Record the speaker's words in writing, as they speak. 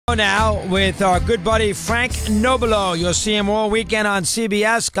Now with our good buddy Frank Nobilo. You'll see him all weekend on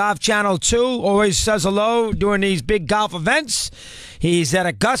CBS, Golf Channel 2. Always says hello during these big golf events. He's at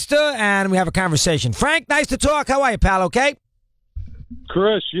Augusta, and we have a conversation. Frank, nice to talk. How are you, pal? Okay?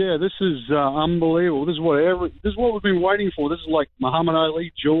 Chris, yeah, this is unbelievable. This is what we've been waiting for. This is like Muhammad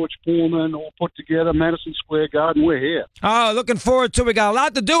Ali, George Foreman, all put together, Madison Square Garden. We're here. Oh, looking forward to it. We got a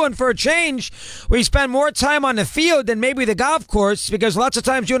lot to do, and for a change, we spend more time on the field than maybe the golf course, because lots of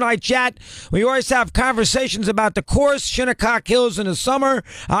times you and I chat, we always have conversations about the course, Shinnecock Hills in the summer,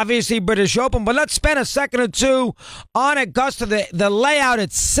 obviously British Open, but let's spend a second or two on Augusta, the layout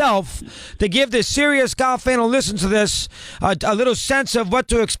itself, to give the serious golf fan who listens to this a little sense of what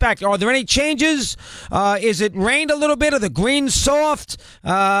to expect. Are there any changes? Is it rained a little bit? Are the greens soft?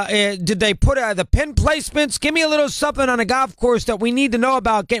 Did they put the pin placements? Give me a little something on a golf course that we need to know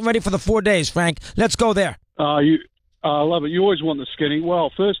about getting ready for the 4 days, Frank. Let's go there. I love it. You always want the skinny.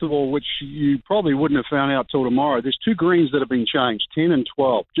 Well, first of all, which you probably wouldn't have found out till tomorrow, there's two greens that have been changed, 10 and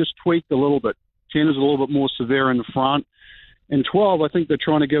 12, just tweaked a little bit. 10 is a little bit more severe in the front. And 12, I think they're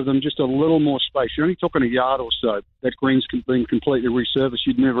trying to give them just a little more space. You're only talking a yard or so. That green's been completely resurfaced.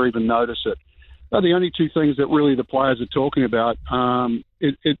 You'd never even notice it. They're the only two things that really the players are talking about.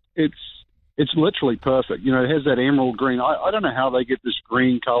 It's literally perfect. You know, it has that emerald green. I don't know how they get this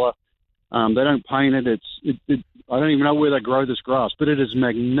green color. They don't paint it. I don't even know where they grow this grass, but it is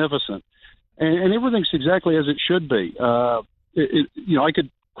magnificent. And everything's exactly as it should be. I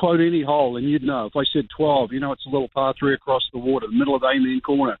could quote any hole and you'd know. If I said 12, it's a little par 3 across the water, the middle of the Amen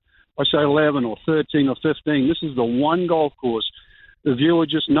corner. If I say 11 or 13 or 15, this is the one golf course the viewer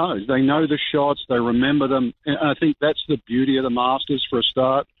just knows. They know the shots. They remember them. And I think that's the beauty of the Masters for a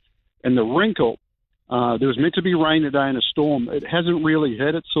start. And the wrinkle, there was meant to be rain today in a storm. It hasn't really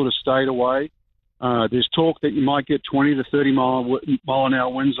hit. It sort of stayed away. There's talk that you might get 20 to 30 mile an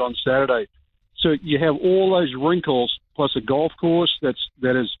hour winds on Saturday. So you have all those wrinkles plus a golf course that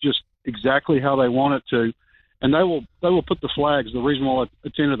is just exactly how they want it to. And they will put the flags. The reason why I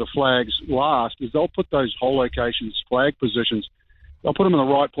attend to the flags last is they'll put those hole locations, flag positions, they'll put them in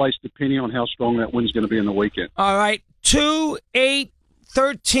the right place depending on how strong that wind's going to be in the weekend. All right, 2, 8,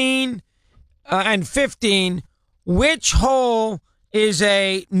 13, and 15. Which hole is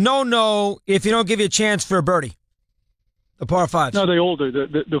a no-no if you don't give you a chance for a birdie? The par 5s. No, they all do.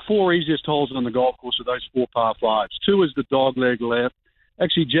 The four easiest holes on the golf course are those 4 par 5s. 2 is the dogleg left.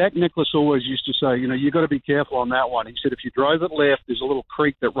 Actually, Jack Nicklaus always used to say, you got to be careful on that one. He said if you drove it left, there's a little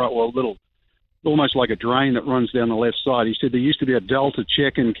creek almost like a drain that runs down the left side. He said there used to be a Delta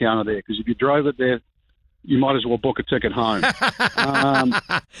check-in counter there because if you drove it there, you might as well book a ticket home.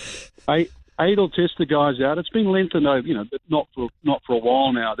 8 will test the guys out. It's been lengthened over, but not for a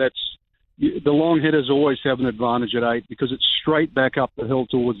while now. The long hitters always have an advantage at 8 because it's straight back up the hill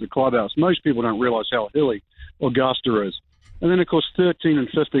towards the clubhouse. Most people don't realize how hilly Augusta is. And then, of course, 13 and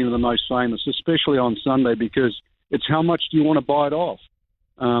 15 are the most famous, especially on Sunday, because it's how much do you want to bite off?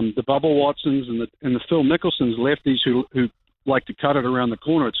 The Bubba Watsons and the Phil Mickelsons, lefties who like to cut it around the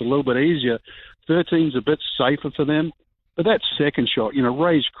corner, it's a little bit easier. 13's a bit safer for them. But that second shot,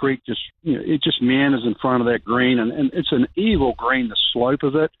 Rays Creek it just meanders in front of that green, and it's an evil green, the slope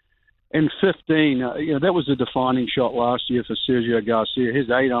of it. And 15, that was the defining shot last year for Sergio Garcia. His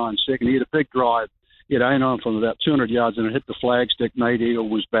 8-iron second, he had a big drive. He had 8-iron from about 200 yards, and it hit the flagstick. Nate Eagle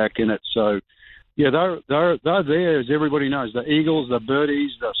was back in it. So, yeah, they're there, as everybody knows. The Eagles, the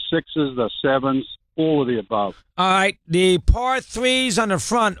birdies, the 6s, the 7s, all of the above. All right, the par 3s on the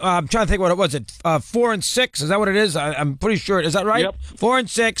front. I'm trying to think what it was. 4 and 6. Is that what it is? I'm pretty sure. Is that right? Yep. 4 and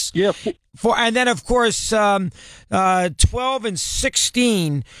 6. Yeah. 4, and then of course 12 and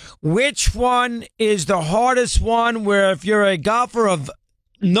 16. Which one is the hardest one? Where if you're a golfer of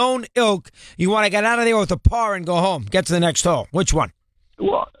known ilk, you want to get out of there with a par and go home, get to the next hole. Which one?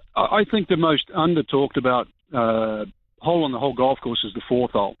 Well, I think the most under-talked about hole on the whole golf course is the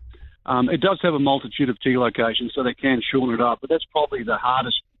 4th hole. It does have a multitude of tee locations, so they can shorten it up, but that's probably the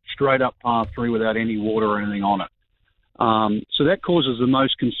hardest straight-up par 3 without any water or anything on it. So that causes the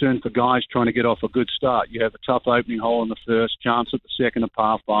most concern for guys trying to get off a good start. You have a tough opening hole in the first, chance at the second, a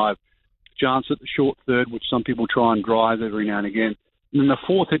par 5, chance at the short third, which some people try and drive every now and again. And then the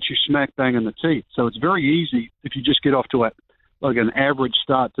 4th hits you smack bang in the teeth. So it's very easy if you just get off to an average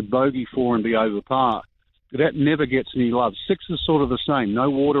start to bogey 4 and be over par. That never gets any love. 6 is sort of the same. No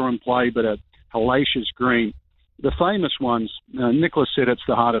water in play, but a hellacious green. The famous ones, Nicholas said it's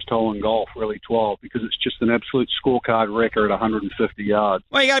the hardest hole in golf, really, 12, because it's just an absolute scorecard wrecker at 150 yards.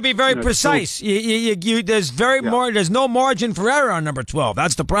 Well, you got to be very precise. There's no margin for error on number 12.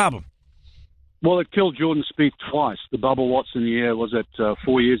 That's the problem. Well, it killed Jordan Spieth twice. The Bubba Watson year was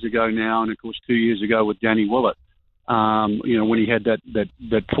 4 years ago now, and of course 2 years ago with Danny Willett. When he had that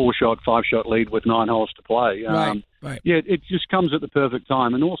 4-shot, 5-shot lead with 9 holes to play. Right. Yeah, it just comes at the perfect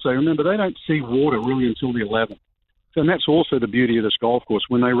time. And also, remember, they don't see water really until the 11th. And that's also the beauty of this golf course.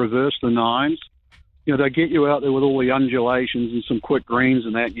 When they reverse the nines, they get you out there with all the undulations and some quick greens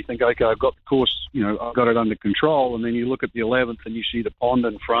and that. And you think, okay, I've got the course, I've got it under control. And then you look at the 11th and you see the pond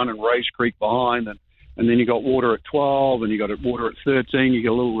in front and Race Creek behind. And then you got water at 12 and you got water at 13. You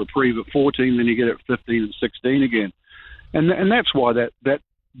get a little reprieve at 14. Then you get it at 15 and 16 again. And that's why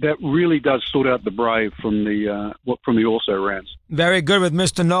that really does sort out the Brave from the also rounds. Very good with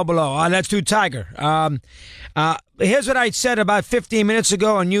Mr. Nobilo. Let's do Tiger. Here's what I said about 15 minutes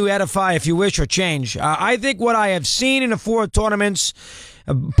ago, and you edify if you wish or change. I think what I have seen in the 4 tournaments,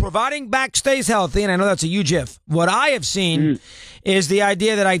 providing back stays healthy, and I know that's a huge if, what I have seen is the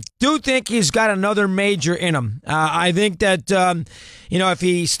idea that I do think he's got another major in him. I think that, if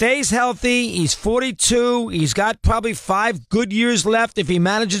he stays healthy, he's 42, he's got probably 5 good years left if he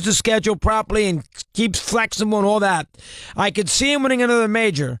manages to schedule properly and keeps flexible and all that. I could see him winning another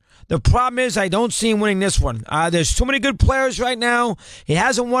major. The problem is I don't see him winning this one. There's too many good players right now. He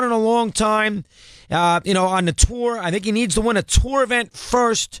hasn't won in a long time. On the tour, I think he needs to win a tour event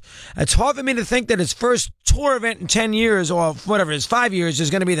first. It's hard for me to think that his first tour event in 10 years or whatever it is, 5 years is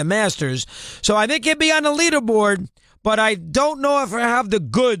going to be the Masters. So I think he'll be on the leaderboard, but I don't know if I have the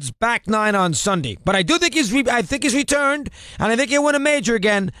goods back 9 on Sunday. But I do think he's returned, and I think he'll win a major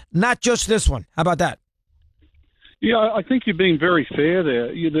again, not just this one. How about that? Yeah, I think you're being very fair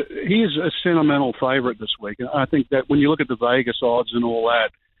there. He is a sentimental favorite this week. I think that when you look at the Vegas odds and all that,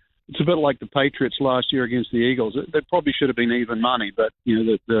 it's a bit like the Patriots last year against the Eagles. They probably should have been even money, but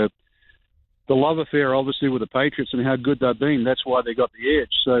the love affair obviously with the Patriots and how good they've been, that's why they got the edge.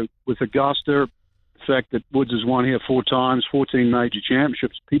 So with Augusta, the fact that Woods has won here 4 times, 14 major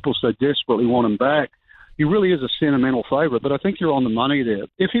championships, people so desperately want him back. He really is a sentimental favorite, but I think you're on the money there.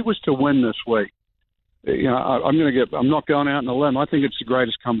 If he was to win this week, I'm not going out on a limb. I think it's the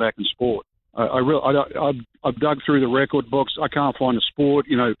greatest comeback in sport. I've dug through the record books. I can't find a sport.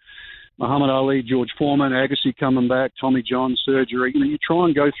 Muhammad Ali, George Foreman, Agassi coming back, Tommy John surgery. You try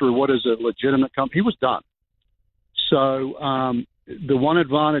and go through what is a legitimate comeback. He was done. So the one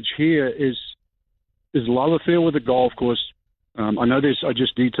advantage here is love affair with the golf course. I know I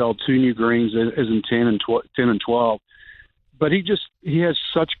just detailed 2 new greens as in 10 and 12. But he has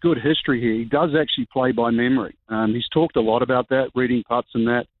such good history here. He does actually play by memory. He's talked a lot about that, reading putts and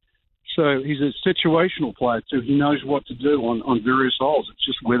that. So he's a situational player, too. He knows what to do on various holes. It's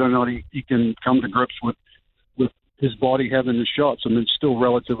just whether or not he can come to grips with his body having the shots. I mean, it's still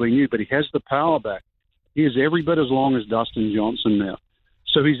relatively new, but he has the power back. He is every bit as long as Dustin Johnson now.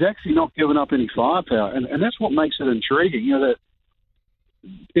 So he's actually not giving up any firepower. And that's what makes it intriguing. That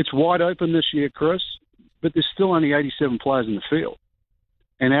it's wide open this year, Chris, but there's still only 87 players in the field.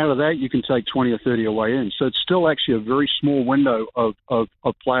 And out of that, you can take 20 or 30 away in. So it's still actually a very small window of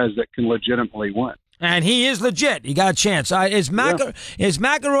players that can legitimately win. And he is legit. He got a chance. Is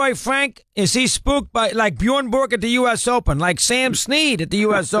McIlroy, Frank, is he spooked by like Bjorn Borg at the U.S. Open, like Sam Snead at the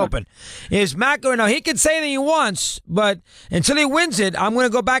U.S. Open? Is McIlroy, now he can say anything he wants, but until he wins it, I'm going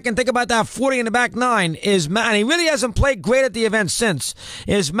to go back and think about that 40 in the back 9. And he really hasn't played great at the event since.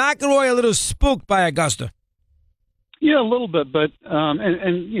 Is McIlroy a little spooked by Augusta? Yeah, a little bit, but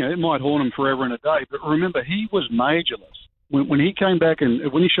it might haunt him forever and a day. But remember, he was majorless when he came back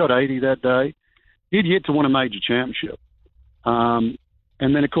and when he shot 80 that day. He'd yet to win a major championship, and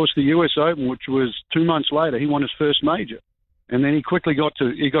then of course the U.S. Open, which was 2 months later, he won his first major, and then he quickly got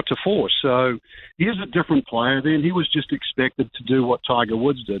to 4. So he is a different player. Then he was just expected to do what Tiger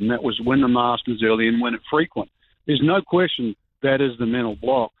Woods did, and that was win the Masters early and win it frequent. There's no question that is the mental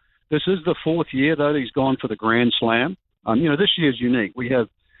block. This is the 4th year, though, that he's gone for the Grand Slam. This year is unique. We have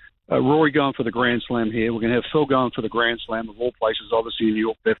Rory going for the Grand Slam here. We're going to have Phil going for the Grand Slam, of all places, obviously in New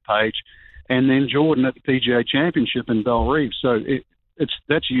York, Bethpage, and then Jordan at the PGA Championship in Belle Reve. So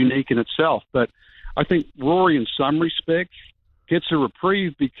that's unique in itself. But I think Rory, in some respects, gets a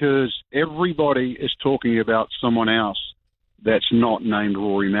reprieve because everybody is talking about someone else that's not named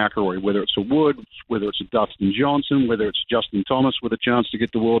Rory McIlroy, whether it's a Woods, whether it's a Dustin Johnson, whether it's Justin Thomas with a chance to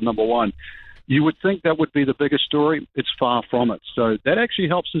get to world number 1. You would think that would be the biggest story. It's far from it. So that actually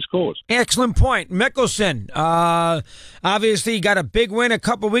helps his cause. Excellent point. Mickelson, obviously got a big win a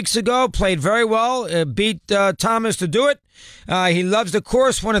couple weeks ago, played very well, beat Thomas to do it. He loves the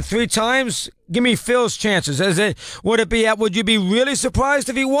course, won it 3 times. Give me Phil's chances. Would you be really surprised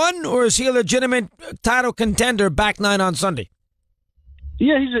if he won, or is he a legitimate title contender back 9 on Sunday?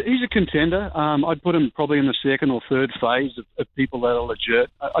 Yeah, he's a contender. I'd put him probably in the second or third phase of people that are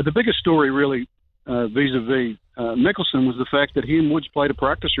legit. The biggest story really vis-a-vis Mickelson was the fact that he and Woods played a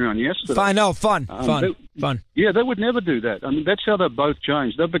practice round yesterday. I know, fun. Yeah, they would never do that. I mean, that's how they've both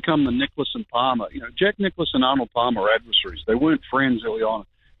changed. They've become the Nicklaus and Palmer. Jack Nicklaus and Arnold Palmer were adversaries. They weren't friends early on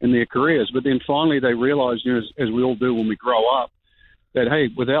in their careers, but then finally they realized, as we all do when we grow up, that, hey,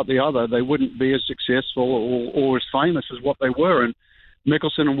 without the other, they wouldn't be as successful or as famous as what they were. And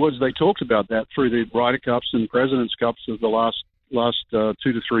Mickelson and Woods, they talked about that through the Ryder Cups and President's Cups of the last 2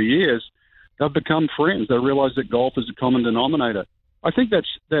 to 3 years. They've become friends. They realize that golf is a common denominator. I think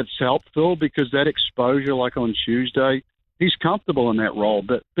that's helped Phil, because that exposure, like on Tuesday, he's comfortable in that role.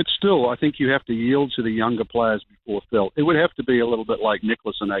 But still, I think you have to yield to the younger players before Phil. It would have to be a little bit like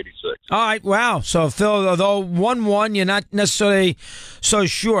Nicklaus in '86. All right, wow. So, Phil, although 1-1, you're not necessarily so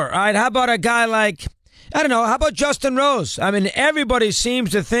sure. All right, how about a guy like, I don't know, how about Justin Rose? I mean, everybody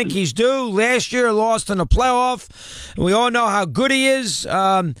seems to think he's due. Last year, lost in the playoff. We all know how good he is.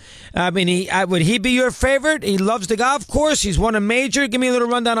 Would he be your favorite? He loves the golf course. He's won a major. Give me a little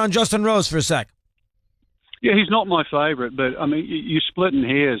rundown on Justin Rose for a sec. Yeah, he's not my favorite, but, I mean, you're splitting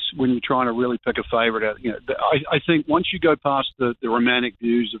hairs when you're trying to really pick a favorite. I think once you go past the romantic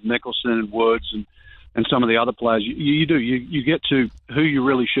views of Mickelson and Woods and some of the other players, you get to who you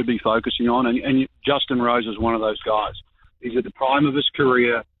really should be focusing on, and Justin Rose is one of those guys. He's at the prime of his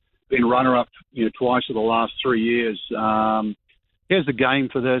career, been runner-up twice in the last 3 years. Here's the game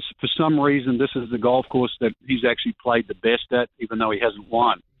for this. For some reason, this is the golf course that he's actually played the best at, even though he hasn't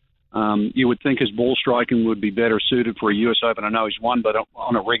won. You would think his ball striking would be better suited for a U.S. Open. I know he's won, but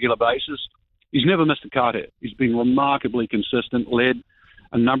on a regular basis, he's never missed a cut hit. He's been remarkably consistent, led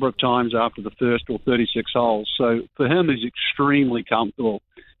a number of times after the first or 36 holes. So for him, he's extremely comfortable.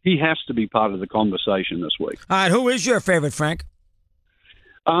 He has to be part of the conversation this week. All right, who is your favorite, Frank?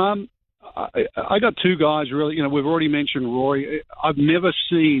 I got two guys, really. We've already mentioned Rory. I've never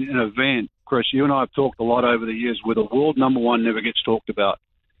seen an event, Chris, you and I have talked a lot over the years, where the world number one never gets talked about.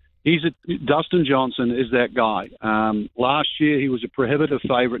 Dustin Johnson is that guy. Last year, he was a prohibitive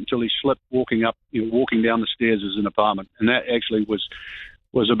favorite until he slipped walking down the stairs as an apartment. And that actually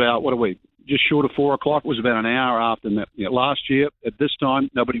was about, just short of 4 o'clock. It was about an hour after that. Last year, at this time,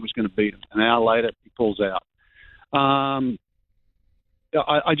 nobody was going to beat him. An hour later, he pulls out. I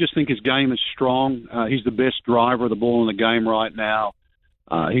just think his game is strong. He's the best driver of the ball in the game right now.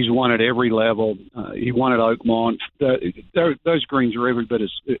 He's won at every level. He won at Oakmont. Those greens are every bit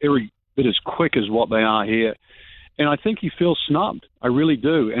as quick as what they are here. And I think he feels snubbed. I really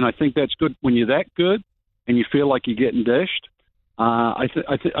do. And I think that's good. When you're that good and you feel like you're getting dished, I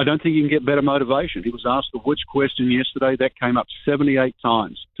don't think you can get better motivation. He was asked the Woods question yesterday. That came up 78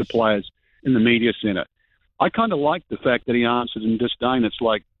 times to players in the media center. I kind of like the fact that he answered in disdain. It's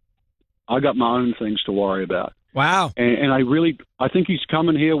like, I got my own things to worry about. Wow. And I think he's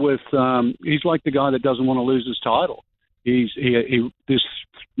coming here with, he's like the guy that doesn't want to lose his title. There's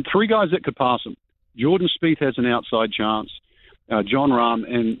three guys that could pass him. Jordan Spieth has an outside chance. John Rahm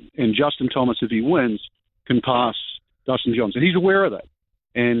and Justin Thomas, if he wins, can pass Dustin Johnson. He's aware of that.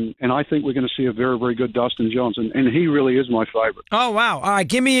 And I think we're going to see a very, very good Dustin Johnson, and he really is my favorite. Oh, wow. All right,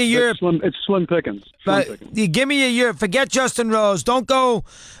 give me a year. It's slim pickings. Give me a year. Forget Justin Rose. Don't go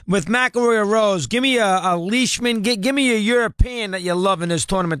with McIlroy or Rose. Give me a Leishman. Give me a European that you love in this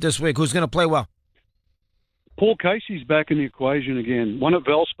tournament this week who's going to play well. Paul Casey's back in the equation again. Won at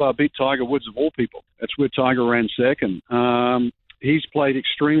Valspar, beat Tiger Woods of all people. That's where Tiger ran second. He's played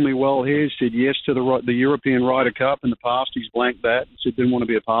extremely well here. He said yes to the European Ryder Cup in the past. He's blanked that and said didn't want to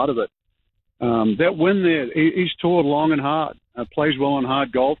be a part of it. That win there, he's toured long and hard, plays well on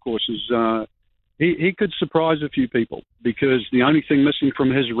hard golf courses. He could surprise a few people because the only thing missing from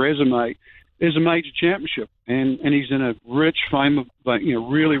his resume is a major championship, and he's in a rich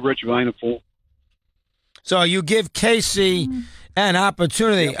really rich vein of form. So you give Casey an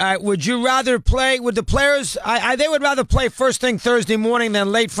opportunity. Yep. Would you rather play with the players? They would rather play first thing Thursday morning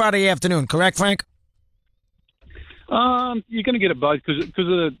than late Friday afternoon. Correct, Frank? You're going to get it both because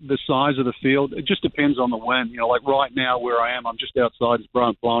of the size of the field. It just depends on the wind. Like right now where I am, I'm just outside. It's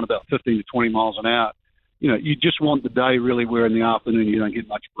blowing about 15 to 20 miles an hour. You just want the day really where in the afternoon you don't get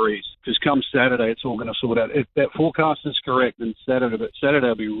much breeze. Because come Saturday, it's all going to sort out. If that forecast is correct, then Saturday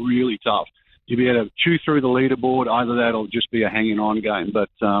will be really tough. You'll be able to chew through the leaderboard. Either that or just be a hanging-on game. But,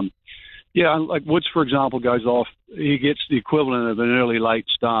 like Woods, for example, goes off. He gets the equivalent of an early-late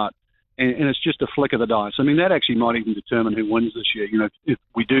start, and it's just a flick of the dice. I mean, that actually might even determine who wins this year. If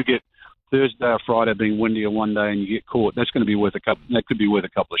we do get Thursday or Friday being windier one day and you get caught, that's going to be worth a couple. That could be worth a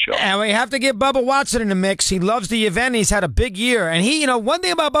couple of shots. And we have to get Bubba Watson in the mix. He loves the event. He's had a big year, and one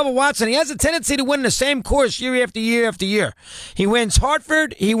thing about Bubba Watson, he has a tendency to win the same course year after year after year. He wins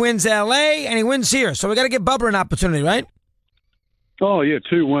Hartford, he wins L.A., and he wins here. So we got to give Bubba an opportunity, right? Oh yeah,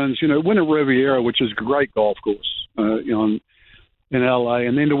 2 wins. Win at Riviera, which is a great golf course. In L.A.,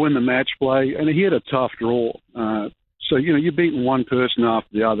 and then to win the match play, and he had a tough draw. So you're beating one person after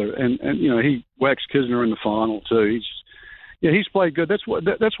the other, and he waxed Kisner in the final too. He's played good. That's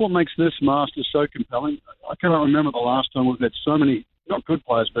what makes this Masters so compelling. I cannot remember the last time we've had so many not good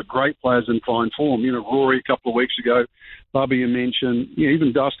players but great players in fine form. Rory a couple of weeks ago, Bubby you mentioned,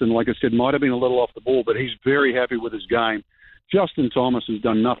 even Dustin, like I said, might have been a little off the ball, but he's very happy with his game. Justin Thomas has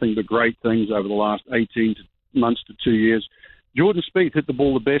done nothing but great things over the last 18 months to 2 years. Jordan Spieth hit the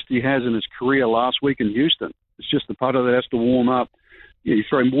ball the best he has in his career last week in Houston. It's just the putter that has to warm up. You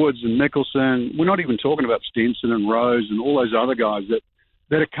throw Woods and Mickelson. We're not even talking about Stenson and Rose and all those other guys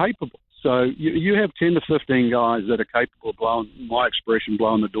that are capable. So you have 10 to 15 guys that are capable of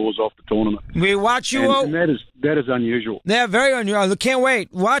blowing the doors off the tournament. We watch you, and that is unusual. Yeah, very unusual. Can't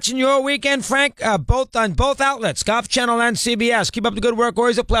wait. Watching your weekend, Frank, both on both outlets, Golf Channel and CBS. Keep up the good work.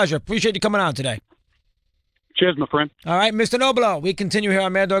 Always a pleasure. Appreciate you coming on today. Cheers, my friend. All right, Mr. Nobilo. We continue here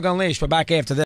on Mad Dog Unleashed. We're back after this.